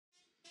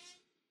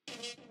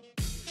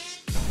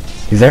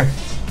He's there.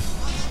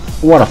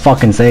 What a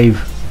fucking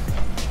save.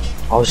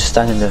 I was just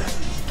standing there.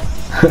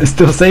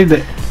 Still saved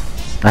it.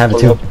 I have it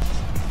too.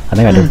 I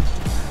think I do.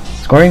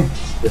 Scoring?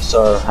 Yes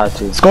sir, had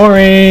to.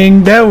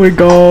 Scoring! There we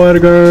go,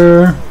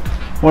 Edgar.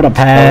 What a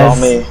pass.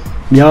 On me.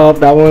 Yup,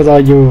 that was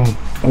on you.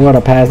 What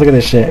a pass. Look at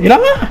this shit. You know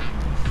what?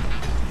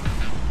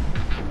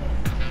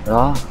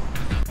 Yeah.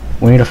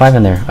 We need a 5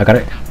 in there. I got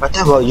it. Right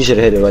there, bro. You should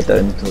have hit it right there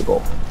into the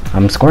goal.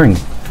 I'm scoring.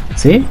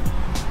 See?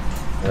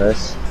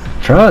 Yes.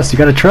 Trust. You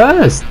gotta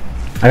trust.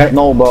 I got it.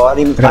 No, bro. I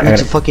need got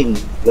to fucking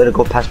let it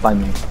go pass by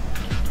me.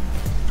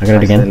 I got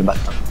it again.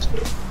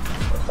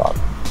 Stop.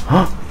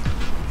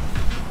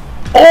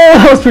 Oh,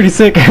 that was pretty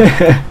sick.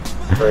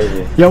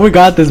 Crazy. Yo, we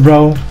got this,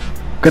 bro.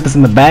 Got this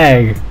in the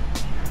bag.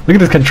 Look at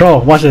this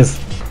control. Watch this.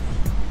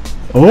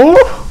 Oh!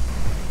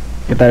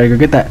 Get that, Edgar.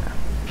 Get that.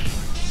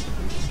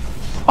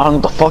 I don't know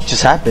what the fuck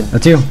just happened.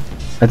 That's you.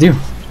 That's you.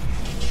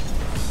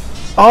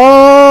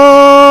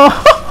 Oh!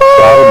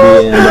 Gotta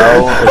be in,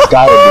 bro. It's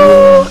gotta be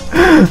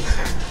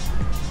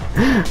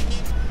in.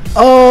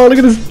 Oh, look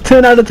at this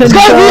 10 out of 10 It's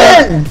gotta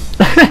be in!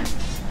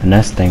 The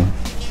nest thing.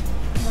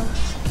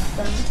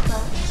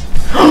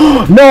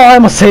 No, I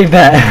almost saved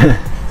that.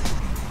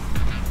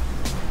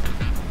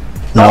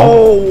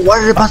 No, why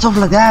did it pass off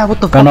like that?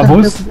 What the fuck? Got no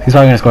boost? He's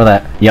probably gonna score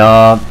that.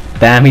 Yo,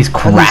 damn, he's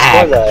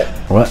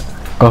cracked. What?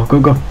 Go, go,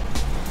 go.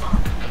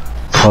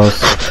 Close.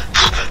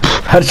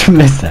 How did you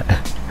miss that?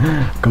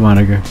 Come on,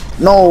 Edgar.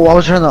 No, I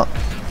was trying to.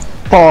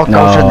 Fuck, No.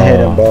 I was trying to hit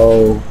him,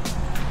 bro.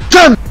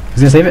 Jump!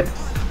 He's gonna save it.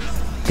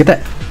 Get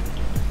that.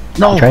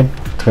 No. You tried?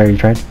 Swear you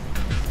tried.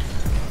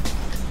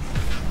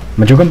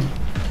 Majuk him?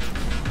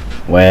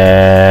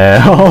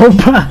 Well.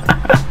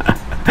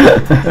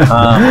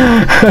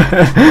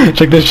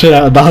 Check this shit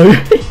out, dog.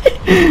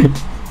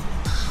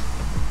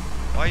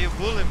 Why you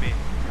bullying me?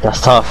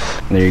 That's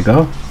tough. There you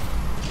go.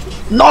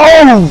 No!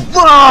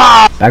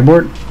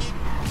 Backboard.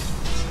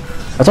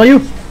 That's all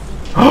you.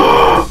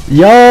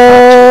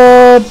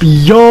 Yup.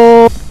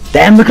 Yo.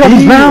 Damn, look at all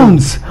these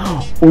rounds.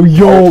 Oh,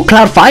 yo.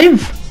 Cloud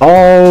 5?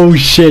 Oh,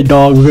 shit,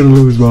 dog. We're gonna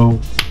lose, bro.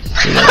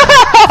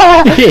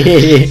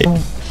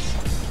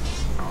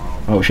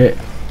 Oh, shit.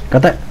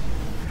 Got that?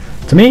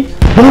 To me?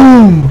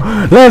 Boom!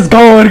 Let's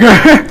go, Edgar!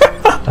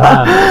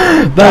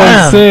 That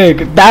was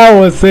sick. That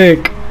was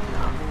sick.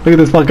 Look at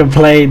this fucking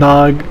play,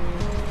 dog.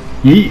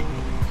 Yeet.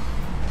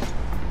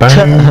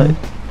 Bang.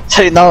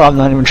 Say no, I'm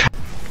not even trying.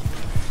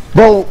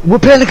 Bro, we're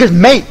playing against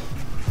mate.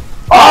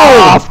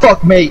 Oh,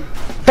 fuck mate.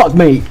 Fuck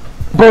me.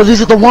 Bro,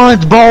 these are the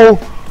ones, bro.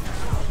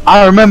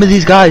 I remember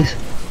these guys.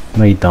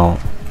 No, you don't.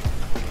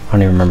 I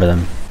don't even remember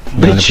them.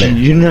 Bitch,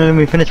 you didn't let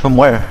me finish from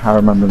where? I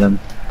remember them.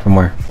 From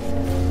where?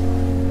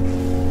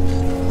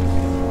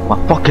 My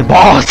fucking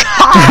balls.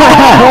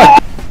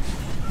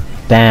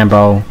 Damn,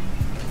 bro.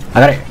 I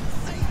got it.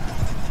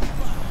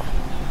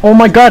 Oh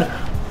my god.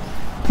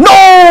 No,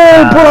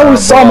 bro, that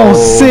was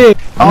almost sick.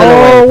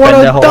 Oh, what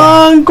a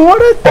dunk. What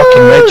a dunk.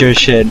 Fucking read your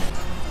shit.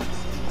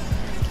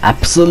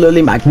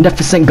 Absolutely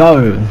magnificent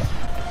goal.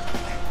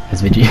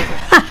 It's VG.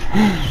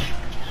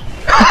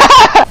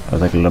 I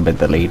was like a little bit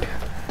delayed.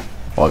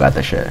 Oh, I got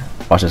this shit.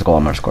 Watch this goal,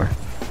 I'm gonna score.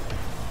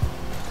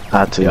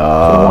 Had to. Yo.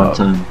 For one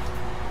time.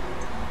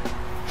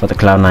 For the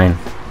Cloud9.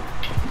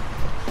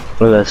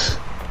 Look at this.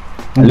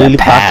 Look at Literally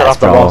that pass it pass, off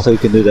the bro. ball so you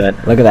can do that.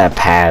 Look at that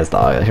pass,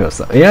 dog. That shit was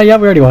so yeah, we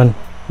already won.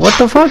 What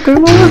the fuck?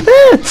 What was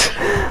that?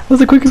 That was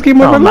the quickest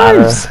game of our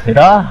lives.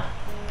 Yeah.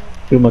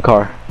 Look at my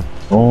car.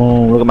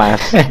 Oh, look at my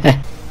ass.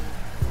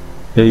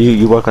 Yeah,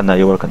 you work on that.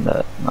 You work on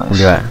that. Nice. Where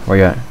you at? Where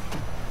you at?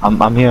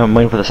 I'm here. I'm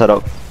waiting for the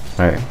setup.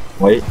 Alright.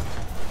 Wait.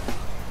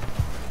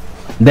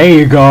 There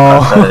you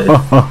go.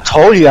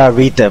 Told you I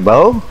read them,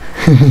 bro.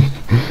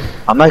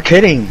 I'm not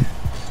kidding.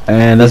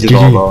 And that's Easy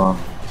GG. goal, bro.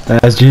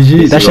 That's GG.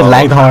 Easy That shit goal.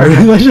 lagged hard.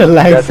 That shit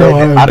lagged so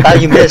hard. I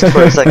thought you missed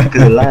for a second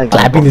because it lagged.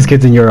 Clapping these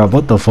kids in Europe.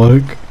 What the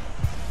fuck?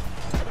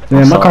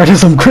 Man, my sorry. car did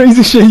some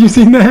crazy shit. You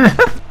seen that?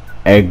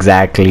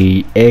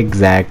 Exactly.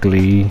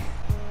 Exactly.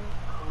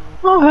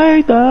 I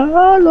hate that.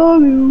 I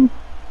love you.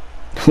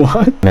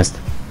 What? Missed.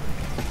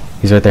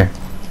 He's right there.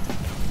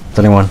 It's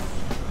only one.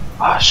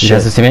 Oh He shit.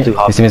 has his teammate.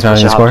 His teammate's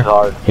behind the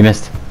score. He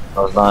missed. I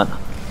was not.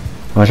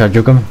 One shot,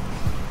 juke him.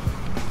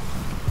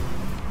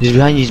 He's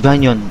behind you. He's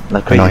behind you. On,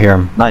 like I crazy. don't hear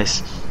him.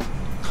 Nice.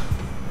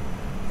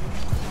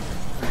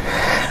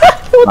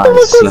 What the fuck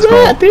was Let's go.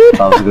 that, dude?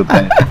 That was a good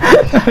play.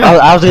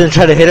 I was gonna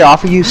try to hit it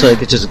off of you so it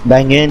could just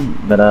bang in,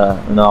 but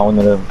no, I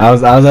wanted to. I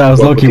was What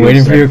low-key would you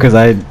waiting for say? you because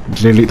I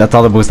literally that's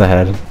all the boost I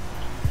had.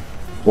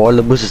 Wall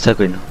the boost is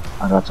taken.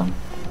 I got some.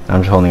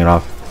 I'm just holding it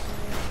off.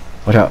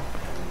 Watch out.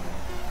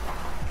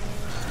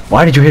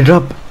 Why did you hit it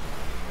up?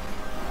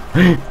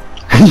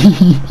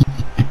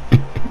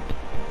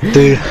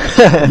 Dude.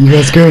 You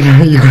got scared.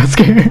 You got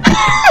scared.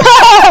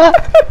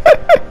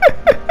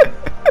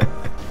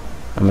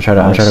 I'm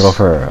gonna try to go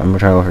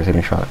for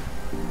shooting shot.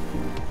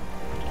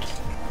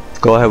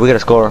 Go ahead, we gotta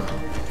score.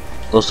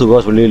 Those two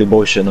goals were literally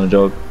bullshit, no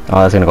joke.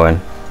 Oh, that's gonna go in.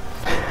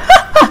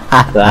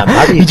 Damn,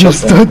 how do you He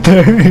just choke stood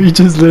there. He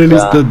just literally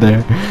Yeah. stood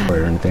there.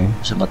 Or anything.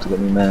 It's about to get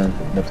me mad.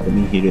 About to get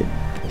me heated.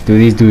 Dude,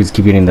 these dudes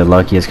keep getting the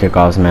luckiest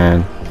kickoffs,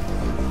 man.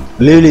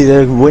 Literally,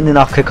 they're winning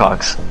off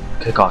kickoffs.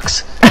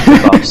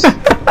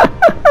 Kickoffs.